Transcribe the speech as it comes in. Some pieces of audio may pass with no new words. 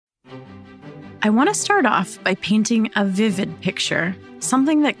I want to start off by painting a vivid picture,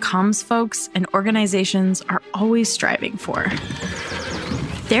 something that comms folks and organizations are always striving for.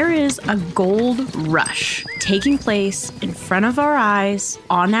 There is a gold rush taking place in front of our eyes,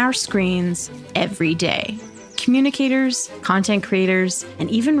 on our screens, every day. Communicators, content creators, and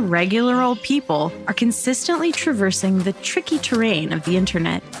even regular old people are consistently traversing the tricky terrain of the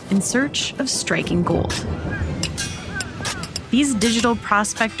internet in search of striking gold. These digital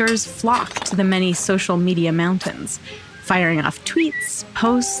prospectors flock to the many social media mountains, firing off tweets,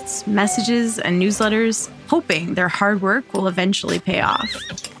 posts, messages, and newsletters, hoping their hard work will eventually pay off.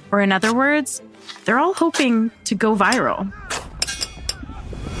 Or in other words, they're all hoping to go viral.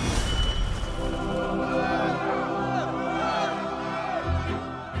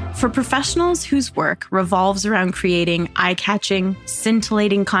 For professionals whose work revolves around creating eye-catching,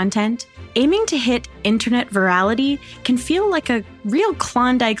 scintillating content, aiming to hit internet virality can feel like a real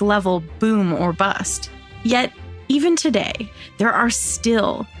Klondike-level boom or bust. Yet, even today, there are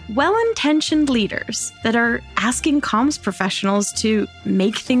still well-intentioned leaders that are asking comms professionals to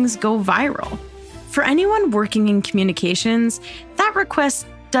make things go viral. For anyone working in communications, that request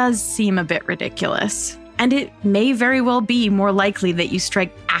does seem a bit ridiculous. And it may very well be more likely that you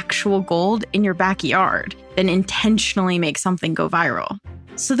strike actual gold in your backyard than intentionally make something go viral.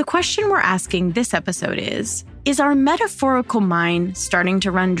 So the question we're asking this episode is our metaphorical mine starting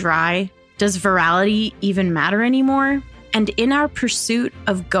to run dry? Does virality even matter anymore? And in our pursuit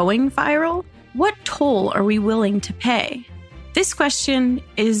of going viral, what toll are we willing to pay? This question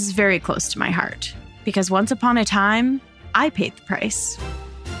is very close to my heart, because once upon a time, I paid the price.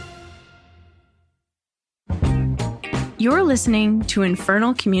 You're listening to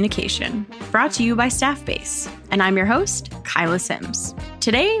Infernal Communication, brought to you by Staffbase, and I'm your host, Kyla Sims.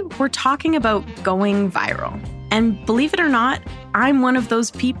 Today, we're talking about going viral. And believe it or not, I'm one of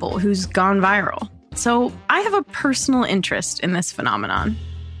those people who's gone viral. So I have a personal interest in this phenomenon.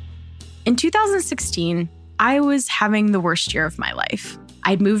 In 2016, I was having the worst year of my life.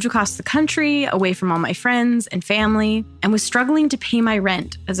 I'd moved across the country, away from all my friends and family, and was struggling to pay my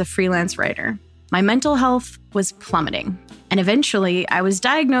rent as a freelance writer. My mental health was plummeting, and eventually I was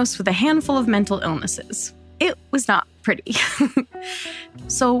diagnosed with a handful of mental illnesses. It was not pretty.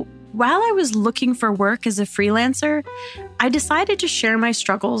 So while I was looking for work as a freelancer, I decided to share my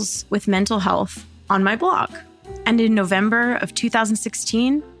struggles with mental health on my blog. And in November of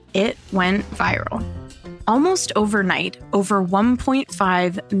 2016, it went viral. Almost overnight, over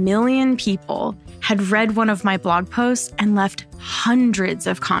 1.5 million people had read one of my blog posts and left hundreds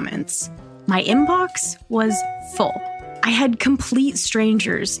of comments. My inbox was full. I had complete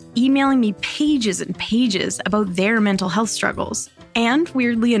strangers emailing me pages and pages about their mental health struggles. And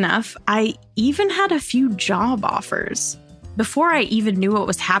weirdly enough, I even had a few job offers. Before I even knew what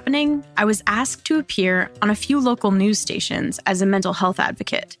was happening, I was asked to appear on a few local news stations as a mental health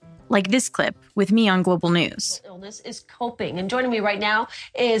advocate, like this clip with me on Global News. Illness is coping. And joining me right now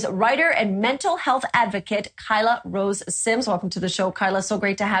is writer and mental health advocate Kyla Rose Sims. Welcome to the show, Kyla. So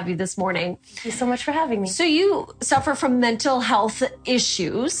great to have you this morning. Thank you so much for having me. So you suffer from mental health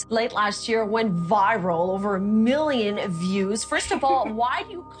issues. Late last year went viral, over 1 million views. First of all, why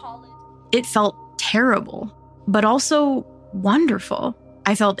do you call it? It felt terrible, but also wonderful.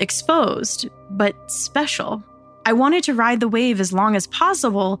 I felt exposed, but special. I wanted to ride the wave as long as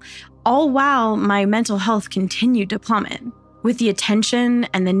possible, all while my mental health continued to plummet. With the attention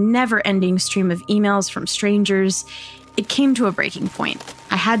and the never-ending stream of emails from strangers, it came to a breaking point.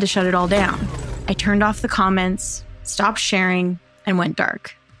 I had to shut it all down. I turned off the comments, stopped sharing, and went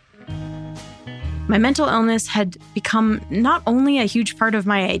dark. My mental illness had become not only a huge part of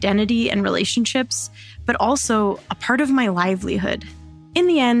my identity and relationships, but also a part of my livelihood. In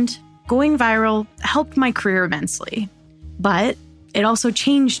the end, going viral helped my career immensely, but it also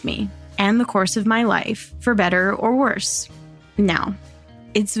changed me and the course of my life for better or worse. Now,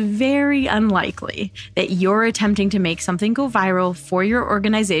 it's very unlikely that you're attempting to make something go viral for your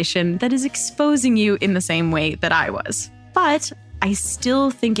organization that is exposing you in the same way that I was. But I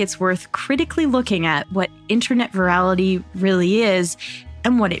still think it's worth critically looking at what internet virality really is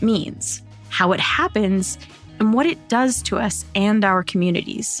and what it means, how it happens, and what it does to us and our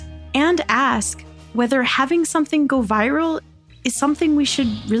communities. And ask whether having something go viral is something we should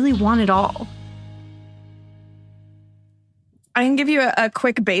really want at all. I can give you a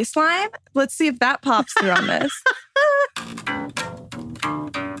quick baseline. Let's see if that pops through on this.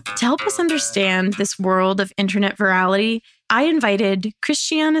 To help us understand this world of internet virality, I invited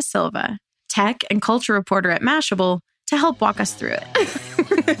Christiana Silva, tech and culture reporter at Mashable, to help walk us through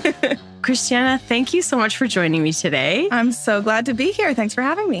it. Christiana, thank you so much for joining me today. I'm so glad to be here. Thanks for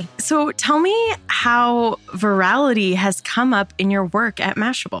having me. So tell me how virality has come up in your work at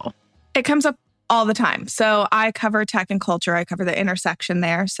Mashable. It comes up all the time. So I cover tech and culture. I cover the intersection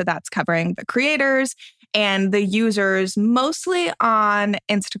there. So that's covering the creators and the users, mostly on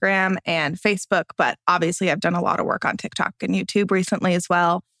Instagram and Facebook. But obviously, I've done a lot of work on TikTok and YouTube recently as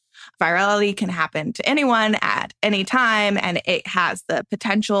well. Virality can happen to anyone at any time, and it has the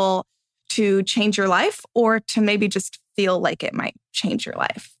potential to change your life or to maybe just feel like it might change your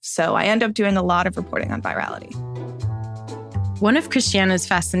life. So I end up doing a lot of reporting on virality. One of Christiana's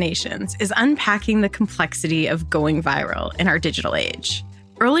fascinations is unpacking the complexity of going viral in our digital age.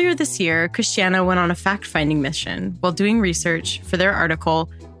 Earlier this year, Christiana went on a fact-finding mission while doing research for their article,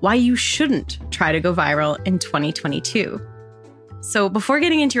 Why You Shouldn't Try to Go Viral in 2022. So before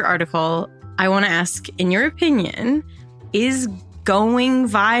getting into your article, I want to ask, in your opinion, is going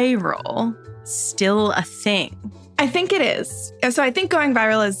viral still a thing? I think it is. So I think going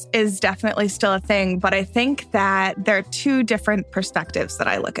viral is definitely still a thing, but I think that there are two different perspectives that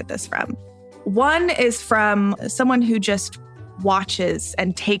I look at this from. One is from someone who just watches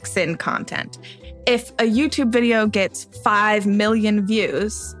and takes in content. If a YouTube video gets 5 million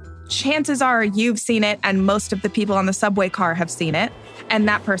views, chances are you've seen it and most of the people on the subway car have seen it, and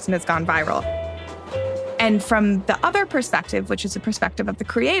that person has gone viral. And from the other perspective, which is the perspective of the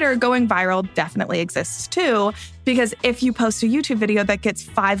creator, going viral definitely exists too, because if you post a YouTube video that gets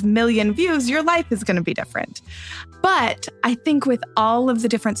 5 million views, your life is going to be different. But I think with all of the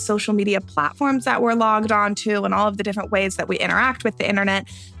different social media platforms that we're logged onto and all of the different ways that we interact with the internet,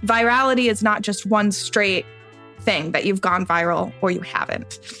 virality is not just one straight thing that you've gone viral or you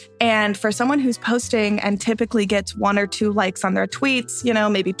haven't. And for someone who's posting and typically gets 1 or 2 likes on their tweets,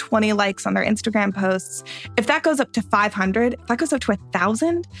 maybe 20 likes on their Instagram posts, if that goes up to 500, if that goes up to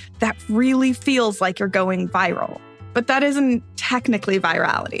 1,000, that really feels like you're going viral. But that isn't technically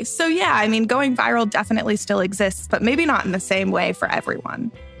virality. So yeah, going viral definitely still exists, but maybe not in the same way for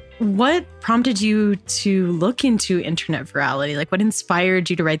everyone. What prompted you to look into internet virality? Like, what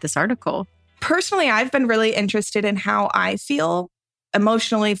inspired you to write this article? Personally, I've been really interested in how I feel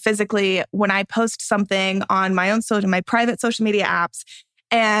emotionally, physically, when I post something on my private social media apps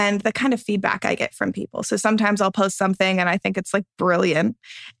and the kind of feedback I get from people. So sometimes I'll post something and I think it's like brilliant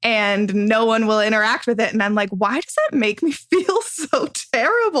and no one will interact with it. And I'm like, why does that make me feel so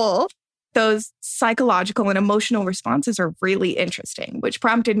terrible? Those psychological and emotional responses are really interesting, which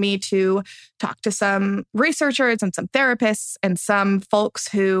prompted me to talk to some researchers and some therapists and some folks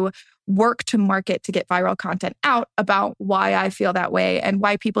who work to market to get viral content out about why I feel that way and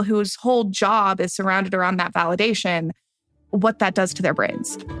why people whose whole job is surrounded around that validation, what that does to their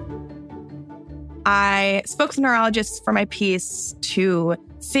brains. I spoke with neurologists for my piece to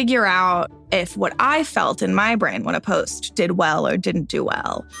figure out if what I felt in my brain when a post did well or didn't do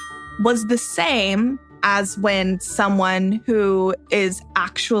well was the same as when someone who is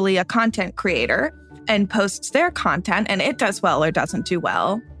actually a content creator and posts their content and it does well or doesn't do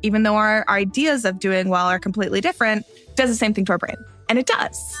well, even though our ideas of doing well are completely different, does the same thing to our brain. And it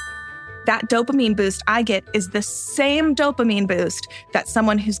does. That dopamine boost I get is the same dopamine boost that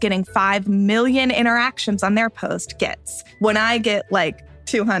someone who's getting 5 million interactions on their post gets when I get like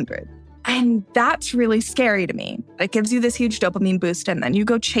 200. And that's really scary to me. It gives you this huge dopamine boost and then you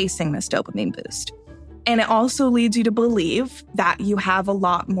go chasing this dopamine boost. And it also leads you to believe that you have a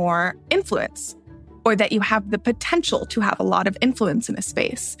lot more influence, or that you have the potential to have a lot of influence in a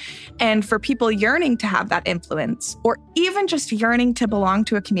space. And for people yearning to have that influence, or even just yearning to belong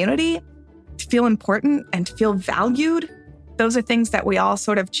to a community, to feel important and to feel valued, those are things that we all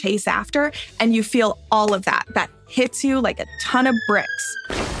sort of chase after. And you feel all of that. That hits you like a ton of bricks.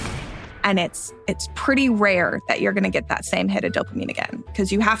 And it's pretty rare that you're going to get that same hit of dopamine again,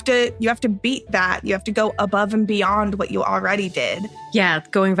 because you have to beat that. You have to go above and beyond what you already did. Yeah,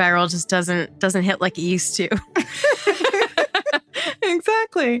 going viral just doesn't hit like it used to.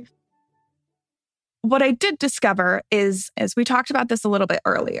 Exactly. What I did discover is, as we talked about this a little bit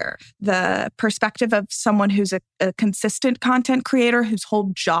earlier, the perspective of someone who's a consistent content creator whose whole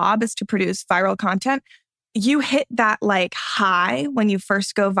job is to produce viral content. You hit that like high when you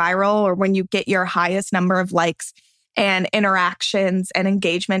first go viral or when you get your highest number of likes and interactions and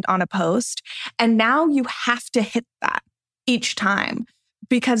engagement on a post. And now you have to hit that each time,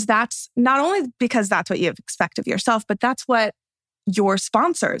 because that's not only because that's what you expect of yourself, but that's what your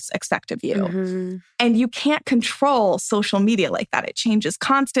sponsors expect of you. Mm-hmm. And you can't control social media like that. It changes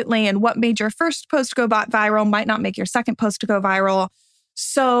constantly. And what made your first post go viral might not make your second post to go viral.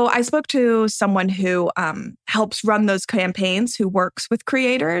 So I spoke to someone who helps run those campaigns, who works with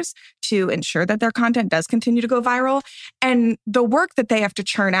creators to ensure that their content does continue to go viral. And the work that they have to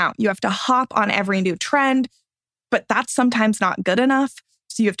churn out, you have to hop on every new trend, but that's sometimes not good enough.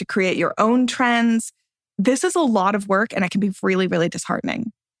 So you have to create your own trends. This is a lot of work, and it can be really, really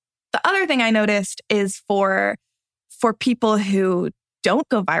disheartening. The other thing I noticed is for people who don't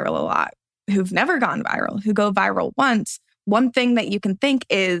go viral a lot, who've never gone viral, who go viral once, one thing that you can think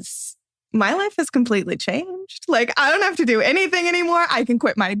is, my life has completely changed. Like, I don't have to do anything anymore. I can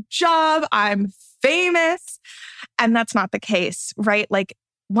quit my job. I'm famous. And that's not the case, right? Like,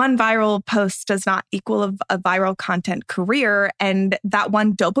 one viral post does not equal a viral content career. And that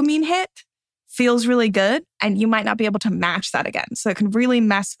one dopamine hit feels really good. And you might not be able to match that again. So it can really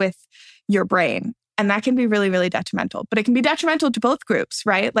mess with your brain. And that can be really, really detrimental. But it can be detrimental to both groups,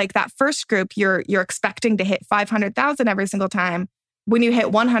 right? Like that first group, you're expecting to hit 500,000 every single time. When you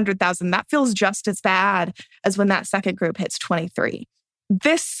hit 100,000, that feels just as bad as when that second group hits 23.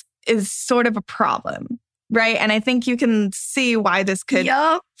 This is sort of a problem, right? And I think you can see why this could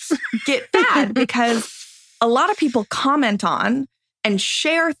get bad, because a lot of people comment on and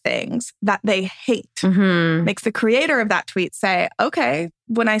share things that they hate. Mm-hmm. Makes the creator of that tweet say, okay,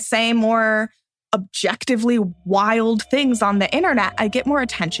 when I say more objectively wild things on the internet, I get more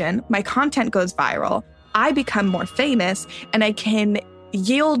attention, my content goes viral, I become more famous, and I can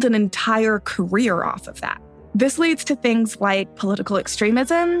yield an entire career off of that. This leads to things like political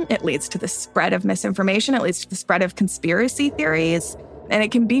extremism. It leads to the spread of misinformation. It leads to the spread of conspiracy theories, and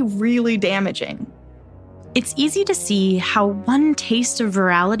it can be really damaging. It's easy to see how one taste of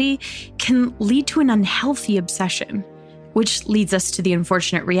virality can lead to an unhealthy obsession, which leads us to the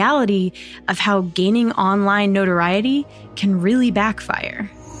unfortunate reality of how gaining online notoriety can really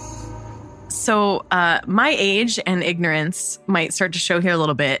backfire. So my age and ignorance might start to show here a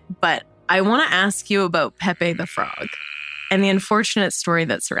little bit, but I want to ask you about Pepe the Frog and the unfortunate story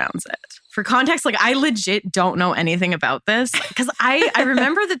that surrounds it. For context, like, I legit don't know anything about this, because I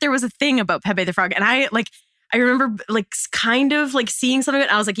remember that there was a thing about Pepe the Frog, and I remember like kind of like seeing some of it.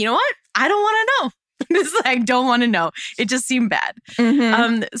 And I was like, you know what? I don't want to know. I don't want to know. It just seemed bad.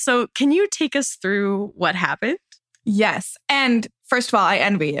 Mm-hmm. So can you take us through what happened? Yes. And first of all, I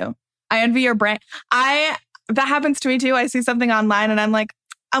envy you. I envy your brain. That happens to me too. I see something online and I'm like,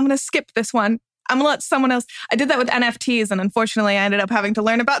 I'm going to skip this one. I'm going to let someone else. I did that with NFTs, and unfortunately I ended up having to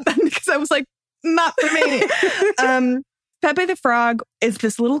learn about them because I was like, not for me. Pepe the Frog is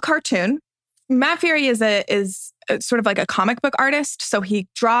this little cartoon. Matt Fury is sort of like a comic book artist. So he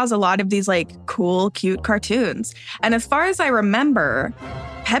draws a lot of these like cool, cute cartoons. And as far as I remember,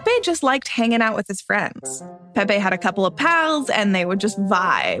 Pepe just liked hanging out with his friends. Pepe had a couple of pals and they would just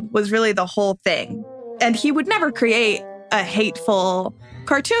vibe, was really the whole thing. And he would never create a hateful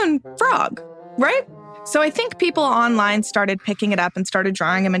cartoon frog, right? So I think people online started picking it up and started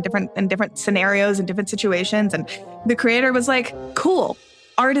drawing him in different scenarios and different situations. And the creator was like, cool.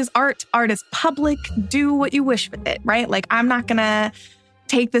 Art is art. Art is public. Do what you wish with it, right? Like, I'm not going to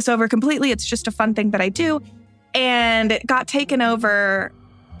take this over completely. It's just a fun thing that I do. And it got taken over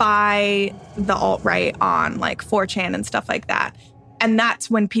by the alt-right on like 4chan and stuff like that. And that's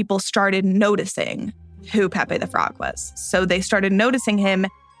when people started noticing who Pepe the Frog was. So they started noticing him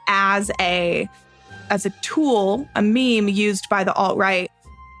as a tool, a meme used by the alt-right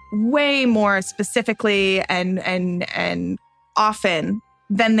way more specifically and often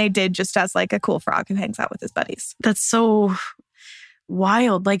than they did just as like a cool frog who hangs out with his buddies. That's so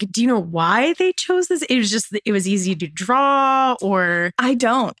wild. Like, do you know why they chose this? It was easy to draw, or I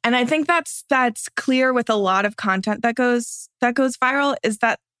don't. And I think that's clear with a lot of content that goes viral, is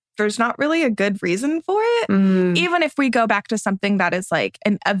that there's not really a good reason for it. Even if we go back to something that is like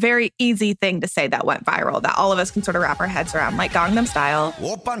a very easy thing to say that went viral, that all of us can sort of wrap our heads around, like Gangnam Style.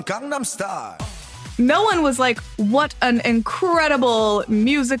 Oppan Gangnam Style. No one was like, what an incredible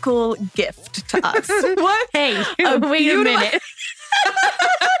musical gift to us. What? Hey, wait a minute.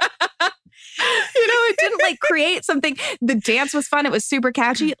 It didn't like create something. The dance was fun. It was super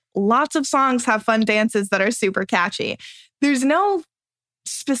catchy. Lots of songs have fun dances that are super catchy. There's no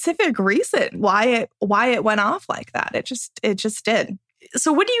specific reason why it went off like that. It just did.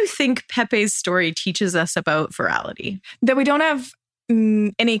 So what do you think Pepe's story teaches us about virality? That we don't have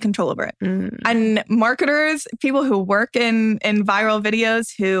any control over it. And marketers, people who work in viral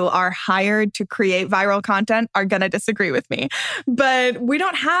videos, who are hired to create viral content, are going to disagree with me. But we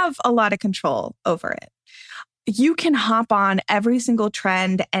don't have a lot of control over it. You can hop on every single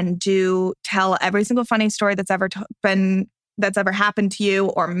trend and tell every single funny story that's ever happened to you,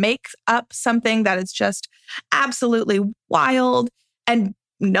 or make up something that is just absolutely wild and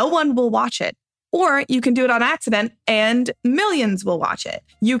no one will watch it. Or you can do it on accident and millions will watch it.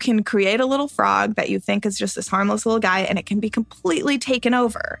 You can create a little frog that you think is just this harmless little guy and it can be completely taken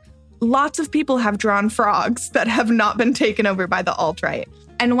over. Lots of people have drawn frogs that have not been taken over by the alt-right.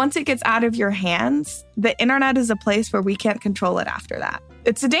 And once it gets out of your hands, the internet is a place where we can't control it after that.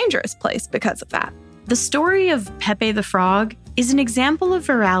 It's a dangerous place because of that. The story of Pepe the Frog is an example of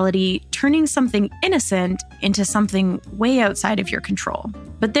virality turning something innocent into something way outside of your control.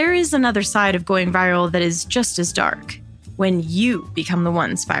 But there is another side of going viral that is just as dark, when you become the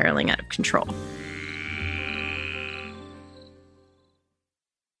one spiraling out of control.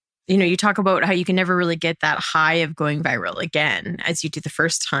 You know, you talk about how you can never really get that high of going viral again as you did the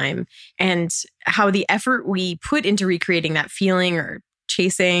first time, and how the effort we put into recreating that feeling or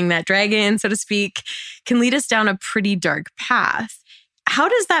chasing that dragon, so to speak, can lead us down a pretty dark path. How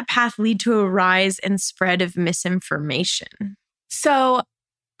does that path lead to a rise and spread of misinformation? So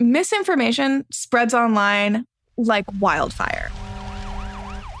misinformation spreads online like wildfire.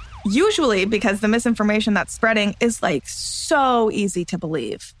 Usually because the misinformation that's spreading is like so easy to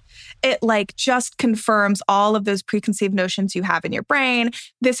believe. It like just confirms all of those preconceived notions you have in your brain.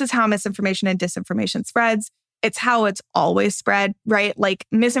 This is how misinformation and disinformation spreads. It's how it's always spread, right? Like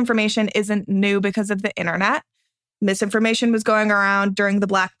misinformation isn't new because of the internet. Misinformation was going around during the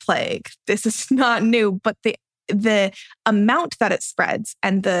Black Plague. This is not new, but the amount that it spreads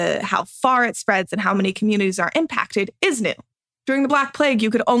and how far it spreads and how many communities are impacted is new. During the Black Plague, you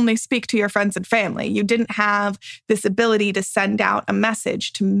could only speak to your friends and family. You didn't have this ability to send out a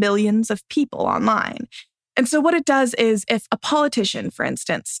message to millions of people online. And so what it does is if a politician, for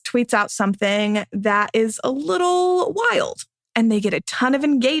instance, tweets out something that is a little wild and they get a ton of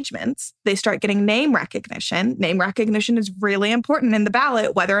engagements, they start getting name recognition. Name recognition is really important in the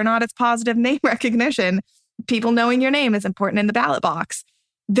ballot, whether or not it's positive name recognition. People knowing your name is important in the ballot box.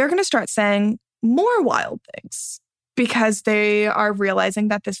 They're going to start saying more wild things because they are realizing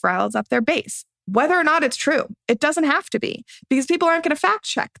that this riles up their base. Whether or not it's true, it doesn't have to be because people aren't going to fact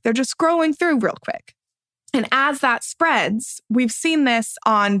check. They're just scrolling through real quick. And as that spreads, we've seen this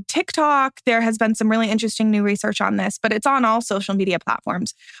on TikTok. There has been some really interesting new research on this, but it's on all social media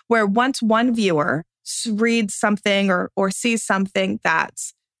platforms where once one viewer reads something or sees something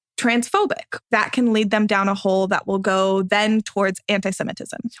that's transphobic, that can lead them down a hole that will go then towards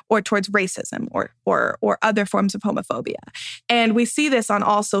anti-Semitism or towards racism or other forms of homophobia. And we see this on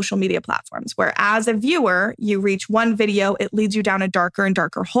all social media platforms where as a viewer, you reach one video, it leads you down a darker and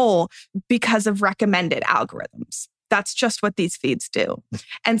darker hole because of recommended algorithms. That's just what these feeds do.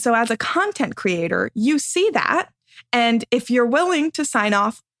 And so as a content creator, you see that. And if you're willing to sign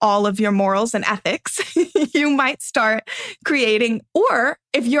off all of your morals and ethics, you might start creating, or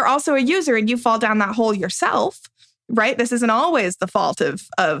if you're also a user and you fall down that hole yourself, right? This isn't always the fault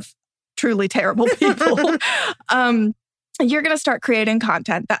of truly terrible people. You're going to start creating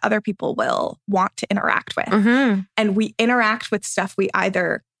content that other people will want to interact with. Mm-hmm. And we interact with stuff we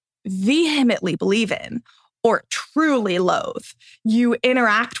either vehemently believe in or truly loathe. You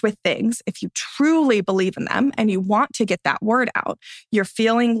interact with things if you truly believe in them and you want to get that word out. You're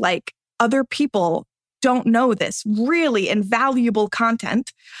feeling like other people don't know this really invaluable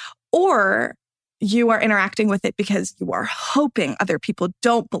content, or you are interacting with it because you are hoping other people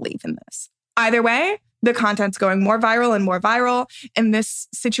don't believe in this. Either way, the content's going more viral and more viral. In this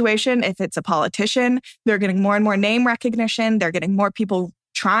situation, if it's a politician, they're getting more and more name recognition. They're getting more people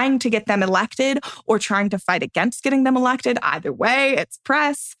trying to get them elected or trying to fight against getting them elected. Either way, it's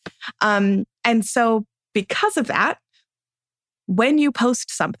press. And so because of that, when you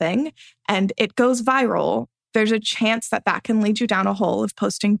post something and it goes viral, there's a chance that that can lead you down a hole of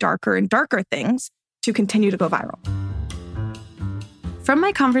posting darker and darker things to continue to go viral. From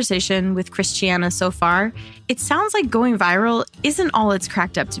my conversation with Christiana so far, it sounds like going viral isn't all it's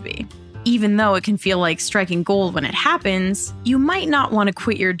cracked up to be. Even though it can feel like striking gold when it happens, you might not want to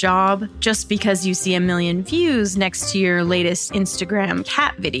quit your job just because you see 1 million views next to your latest Instagram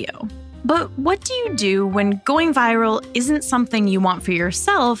cat video. But what do you do when going viral isn't something you want for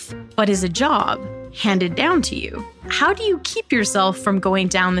yourself, but is a job handed down to you? How do you keep yourself from going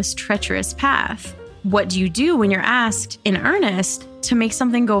down this treacherous path? What do you do when you're asked in earnest to make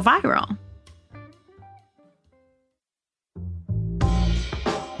something go viral?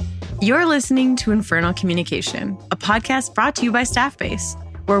 You're listening to Infernal Communication, a podcast brought to you by Staffbase,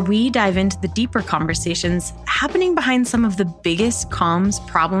 where we dive into the deeper conversations happening behind some of the biggest comms,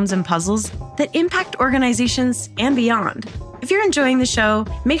 problems, and puzzles that impact organizations and beyond. If you're enjoying the show,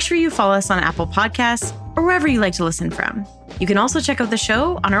 make sure you follow us on Apple Podcasts or wherever you like to listen from. You can also check out the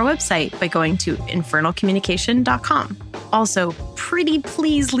show on our website by going to infernalcommunication.com. Also, pretty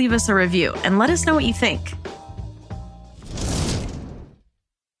please leave us a review and let us know what you think.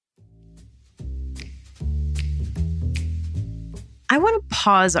 I want to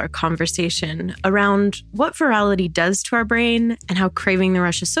pause our conversation around what virality does to our brain and how craving the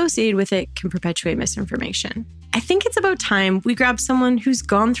rush associated with it can perpetuate misinformation. I think it's about time we grab someone who's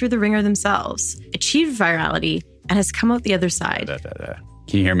gone through the ringer themselves, achieved virality, and has come out the other side.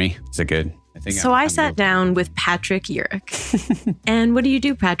 Can you hear me? Is it good? I sat down with Patrick Urich. And what do you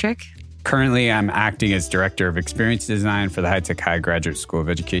do, Patrick? Currently, I'm acting as Director of Experience Design for the High Tech High Graduate School of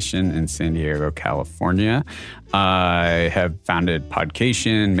Education in San Diego, California. I have founded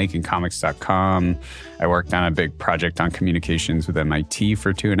Podcation, MakingComics.com. I worked on a big project on communications with MIT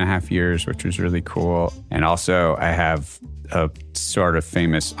for 2.5 years, which was really cool. And also, I have a sort of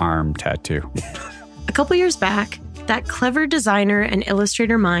famous arm tattoo. A couple years back, that clever designer and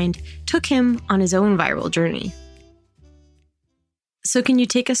illustrator mind took him on his own viral journey. So can you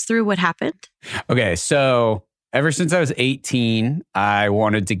take us through what happened? Okay, so ever since I was 18, I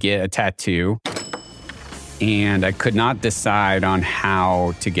wanted to get a tattoo. And I could not decide on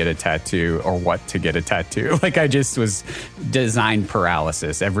how to get a tattoo or what to get a tattoo. Like I just was design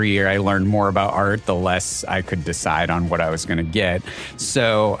paralysis. Every year I learned more about art, the less I could decide on what I was going to get.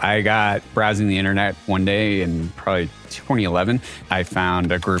 So I got browsing the internet one day in probably 2011. I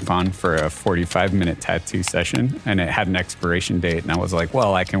found a Groupon for a 45-minute tattoo session, and it had an expiration date. And I was like,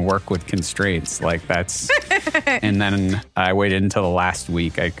 well, I can work with constraints. Like that's... And then I waited until the last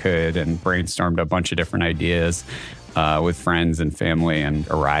week I could and brainstormed a bunch of different ideas with friends and family and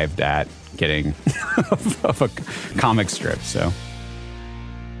arrived at getting of a comic strip. So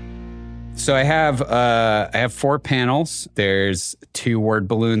I have 4 panels. There's 2 word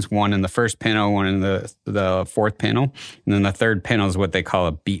balloons, one in the first panel, one in the fourth panel. And then the third panel is what they call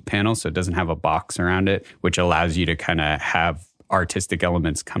a beat panel. So it doesn't have a box around it, which allows you to kind of have artistic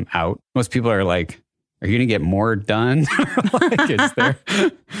elements come out. Most people are like, are you going to get more done? Like,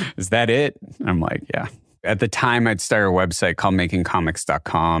 is that it? I'm like, yeah. At the time, I'd started a website called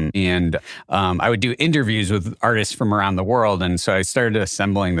MakingComics.com, and I would do interviews with artists from around the world. And so I started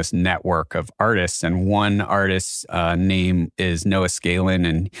assembling this network of artists, and one artist's name is Noah Scalin,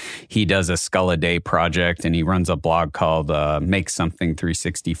 and he does a Skull a Day project, and he runs a blog called Make Something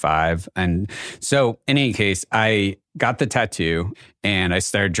 365. And so in any case, I got the tattoo and I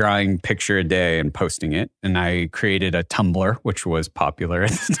started drawing picture a day and posting it. And I created a Tumblr, which was popular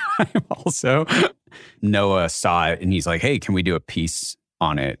at the time also. Noah saw it and he's like, hey, can we do a piece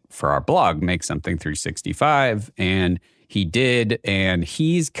on it for our blog, Make Something 365? And he did. And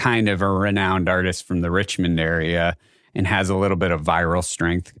he's kind of a renowned artist from the Richmond area and has a little bit of viral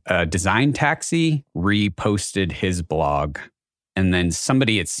strength. Design Taxi reposted his blog. And then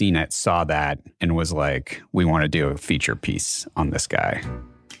somebody at CNET saw that and was like, we want to do a feature piece on this guy.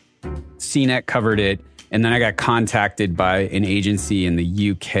 CNET covered it. And then I got contacted by an agency in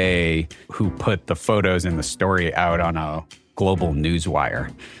the UK who put the photos and the story out on a global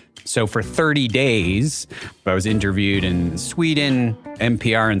newswire. So for 30 days, I was interviewed in Sweden,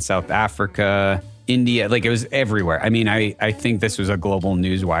 NPR in South Africa, India, like it was everywhere. I mean, I think this was a global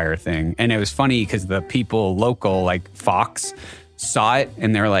newswire thing. And it was funny because the people local, like Fox, saw it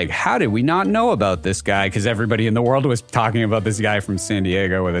and they're like, how did we not know about this guy? Because everybody in the world was talking about this guy from San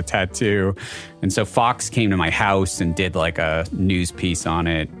Diego with a tattoo. And so Fox came to my house and did like a news piece on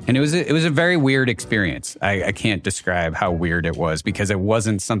it. And it was a very weird experience. I can't describe how weird it was because it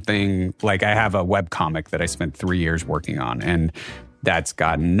wasn't something like I have a webcomic that I spent 3 years working on and that's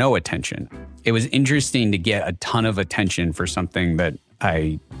gotten no attention. It was interesting to get a ton of attention for something that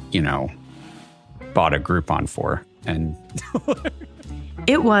I, bought a Groupon for. And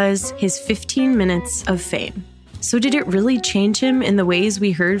it was his 15 minutes of fame. So did it really change him in the ways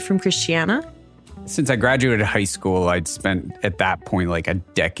we heard from Christiana? Since I graduated high school, I'd spent at that point like a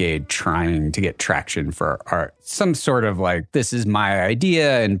decade trying to get traction for art. Some sort of like, this is my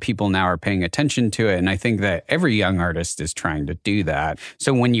idea and people now are paying attention to it. And I think that every young artist is trying to do that.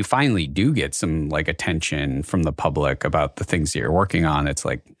 So when you finally do get some like attention from the public about the things that you're working on, it's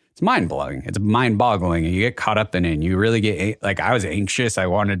like, it's mind-blowing. It's mind-boggling. And you get caught up in it and you really get, like, I was anxious. I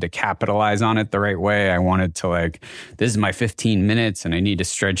wanted to capitalize on it the right way. I wanted to like, this is my 15 minutes and I need to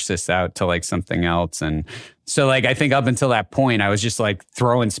stretch this out to like something else. And so like, I think up until that point, I was just like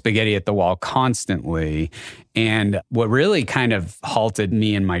throwing spaghetti at the wall constantly. And what really kind of halted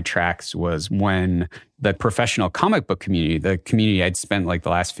me in my tracks was when the professional comic book community, the community I'd spent like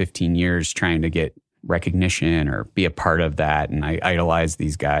the last 15 years trying to get recognition or be a part of that. And I idolized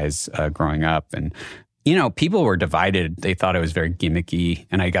these guys growing up. And People were divided. They thought it was very gimmicky.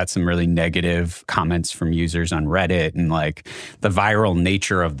 And I got some really negative comments from users on Reddit. And like the viral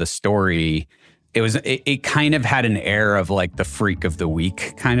nature of the story, it kind of had an air of like the freak of the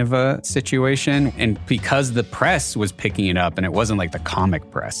week kind of a situation. And because the press was picking it up and it wasn't like the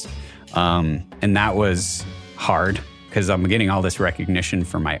comic press. And that was hard because I'm getting all this recognition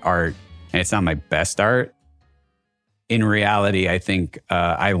for my art and it's not my best art. In reality, I think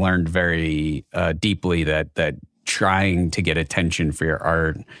I learned very deeply that trying to get attention for your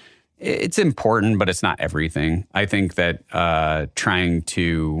art, it's important, but it's not everything. I think that trying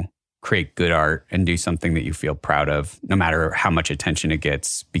to create good art and do something that you feel proud of, no matter how much attention it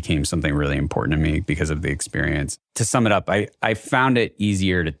gets, became something really important to me because of the experience. To sum it up, I found it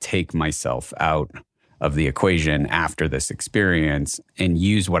easier to take myself out of the equation after this experience and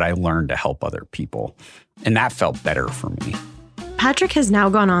use what I learned to help other people. And that felt better for me. Patrick has now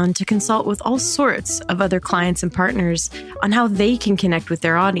gone on to consult with all sorts of other clients and partners on how they can connect with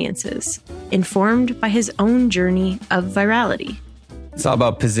their audiences, informed by his own journey of virality. It's all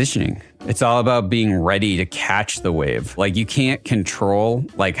about positioning. It's all about being ready to catch the wave. Like you can't control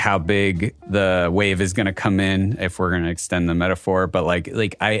like how big the wave is going to come in if we're going to extend the metaphor. But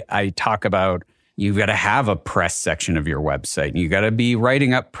like I talk about, you've got to have a press section of your website. You got to be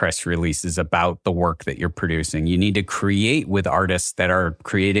writing up press releases about the work that you're producing. You need to create with artists that are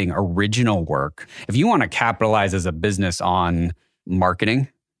creating original work. If you want to capitalize as a business on marketing,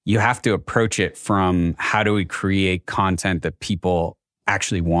 you have to approach it from how do we create content that people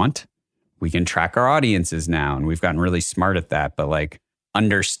actually want. We can track our audiences now, and we've gotten really smart at that. But like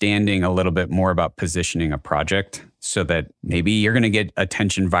understanding a little bit more about positioning a project so that maybe you're going to get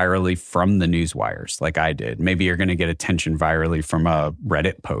attention virally from the news wires like I did. Maybe you're going to get attention virally from a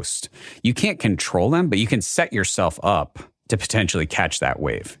Reddit post. You can't control them, but you can set yourself up to potentially catch that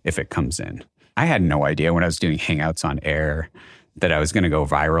wave if it comes in. I had no idea when I was doing Hangouts on Air that I was going to go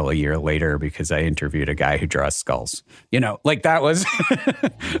viral a year later because I interviewed a guy who draws skulls. Like that was...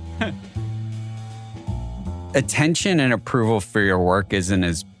 Attention and approval for your work isn't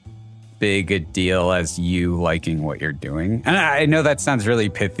as big a deal as you liking what you're doing. And I know that sounds really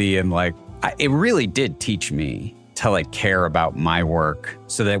pithy and like, it really did teach me to like care about my work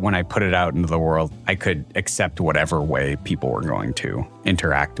so that when I put it out into the world, I could accept whatever way people were going to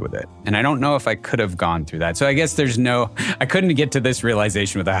interact with it. And I don't know if I could have gone through that. So I guess I couldn't get to this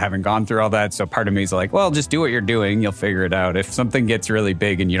realization without having gone through all that. So part of me is like, well, just do what you're doing. You'll figure it out. If something gets really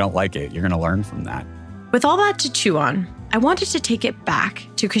big and you don't like it, you're going to learn from that. With all that to chew on, I wanted to take it back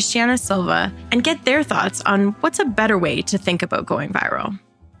to Cristiana Silva and get their thoughts on what's a better way to think about going viral.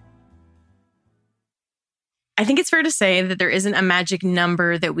 I think it's fair to say that there isn't a magic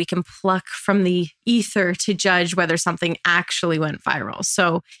number that we can pluck from the ether to judge whether something actually went viral.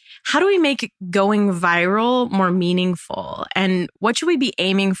 So how do we make going viral more meaningful? And what should we be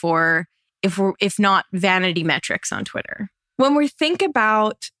aiming for if not vanity metrics on Twitter? When we think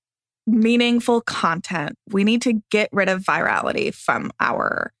about meaningful content, we need to get rid of virality from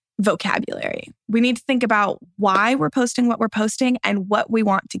our vocabulary. We need to think about why we're posting what we're posting and what we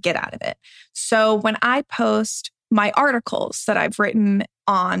want to get out of it. So when I post my articles that I've written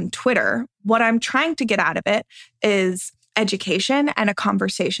on Twitter, what I'm trying to get out of it is education and a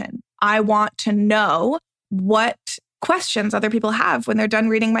conversation. I want to know what questions other people have when they're done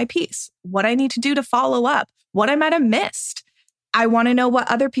reading my piece, what I need to do to follow up, what I might have missed. I want to know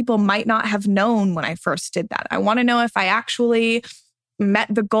what other people might not have known when I first did that. I want to know if I actually met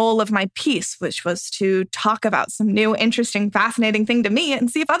the goal of my piece, which was to talk about some new, interesting, fascinating thing to me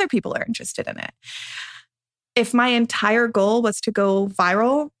and see if other people are interested in it. If my entire goal was to go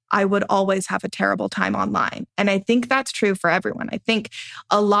viral, I would always have a terrible time online. And I think that's true for everyone. I think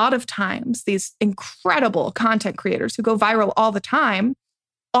a lot of times these incredible content creators who go viral all the time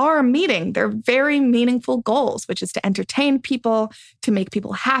are meeting their very meaningful goals, which is to entertain people, to make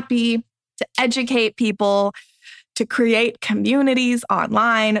people happy, to educate people, to create communities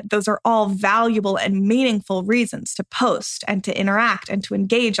online. Those are all valuable and meaningful reasons to post and to interact and to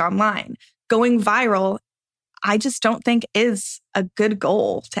engage online. Going viral, I just don't think is a good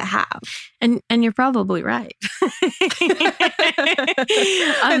goal to have. And you're probably right.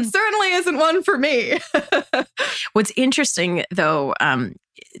 It certainly isn't one for me. What's interesting though,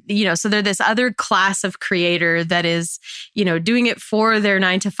 so there's this other class of creator that is, doing it for their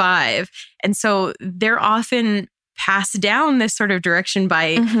 9 to 5. And so they're often passed down this sort of direction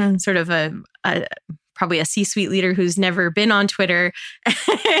by sort of probably a C-suite leader who's never been on Twitter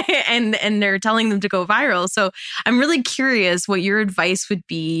and they're telling them to go viral. So I'm really curious what your advice would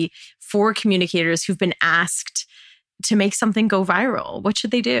be for communicators who've been asked to make something go viral. What should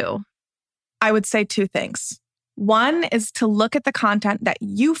they do? I would say two things. One is to look at the content that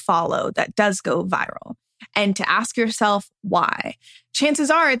you follow that does go viral and to ask yourself why.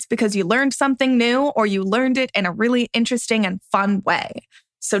 Chances are it's because you learned something new or you learned it in a really interesting and fun way.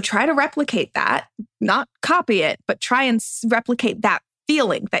 So try to replicate that, not copy it, but try and replicate that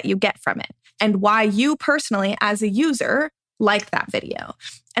feeling that you get from it and why you personally as a user like that video.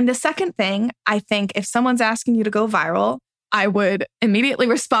 And the second thing, I think if someone's asking you to go viral, I would immediately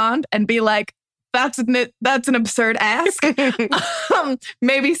respond and be like, that's an absurd ask.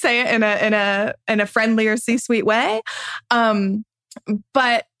 Maybe say it in a friendlier C-suite way.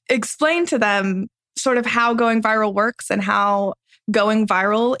 But explain to them sort of how going viral works and how going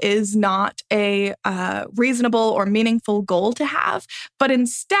viral is not a reasonable or meaningful goal to have, but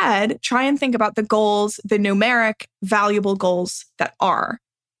instead try and think about the goals, the numeric, valuable goals that are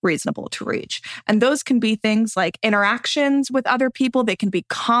reasonable to reach. And those can be things like interactions with other people. They can be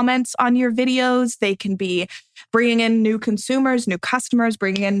comments on your videos. They can be bringing in new consumers, new customers,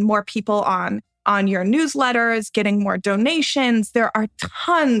 bringing in more people on your newsletters, getting more donations. There are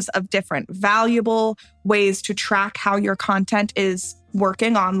tons of different valuable ways to track how your content is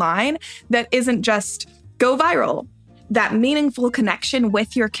working online that isn't just go viral. That meaningful connection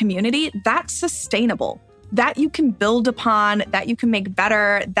with your community, that's sustainable. That you can build upon, that you can make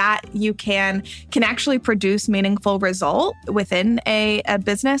better, that you can actually produce meaningful result within a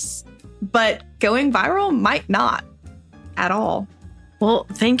business. But going viral might not at all. Well,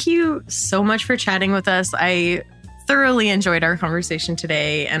 thank you so much for chatting with us. I thoroughly enjoyed our conversation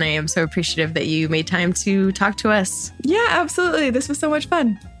today, and I am so appreciative that you made time to talk to us. Yeah, absolutely. This was so much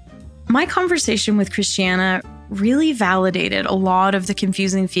fun. My conversation with Christiana really validated a lot of the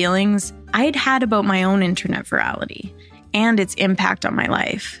confusing feelings I'd had about my own internet virality and its impact on my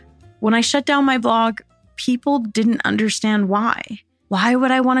life. When I shut down my blog, people didn't understand why. Why would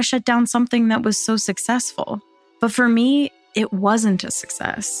I want to shut down something that was so successful? But for me, it wasn't a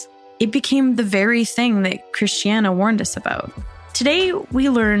success. It became the very thing that Christiana warned us about. Today, we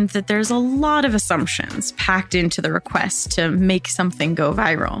learned that there's a lot of assumptions packed into the request to make something go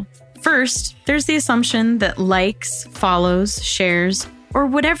viral. First, there's the assumption that likes, follows, shares, or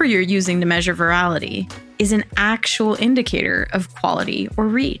whatever you're using to measure virality is an actual indicator of quality or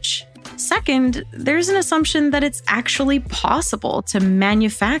reach. Second, there's an assumption that it's actually possible to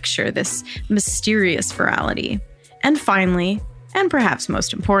manufacture this mysterious virality. And finally, and perhaps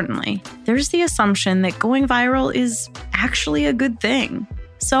most importantly, there's the assumption that going viral is actually a good thing.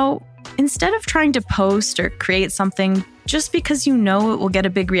 So instead of trying to post or create something just because you know it will get a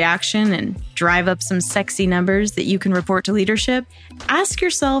big reaction and drive up some sexy numbers that you can report to leadership, ask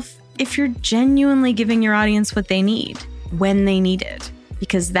yourself if you're genuinely giving your audience what they need, when they need it,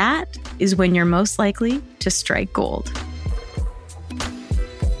 because that is when you're most likely to strike gold.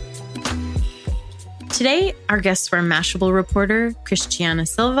 Today, our guests were Mashable reporter Christiana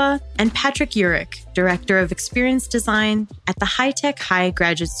Silva and Patrick Urich, Director of Experience Design at the High-Tech High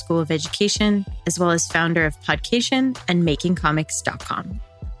Graduate School of Education, as well as founder of Podcation and MakingComics.com.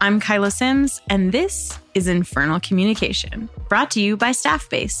 I'm Kyla Sims, and this is Infernal Communication, brought to you by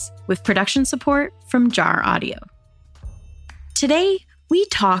Staffbase, with production support from Jar Audio. Today, we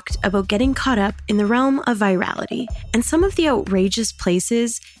talked about getting caught up in the realm of virality and some of the outrageous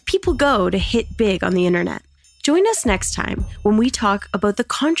places people go to hit big on the internet. Join us next time when we talk about the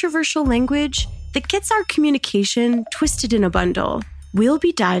controversial language that gets our communication twisted in a bundle. We'll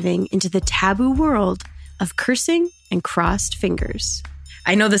be diving into the taboo world of cursing and crossed fingers.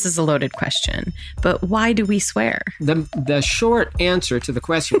 I know this is a loaded question, but why do we swear? The short answer to the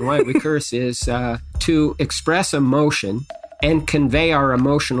question why we curse is to express emotion and convey our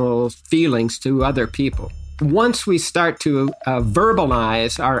emotional feelings to other people. Once we start to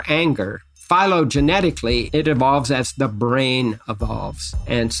verbalize our anger, phylogenetically, it evolves as the brain evolves.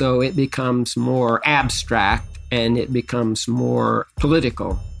 And so it becomes more abstract and it becomes more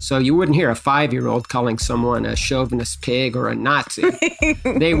political. So you wouldn't hear a 5-year-old calling someone a chauvinist pig or a Nazi.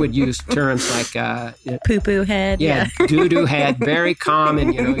 They would use terms like poo-poo head. Yeah, doo-doo head. Very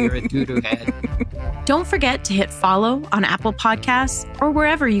common, you're a doo-doo head. Don't forget to hit follow on Apple Podcasts or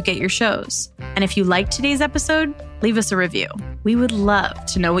wherever you get your shows. And if you liked today's episode, leave us a review. We would love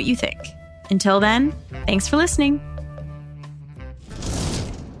to know what you think. Until then, thanks for listening.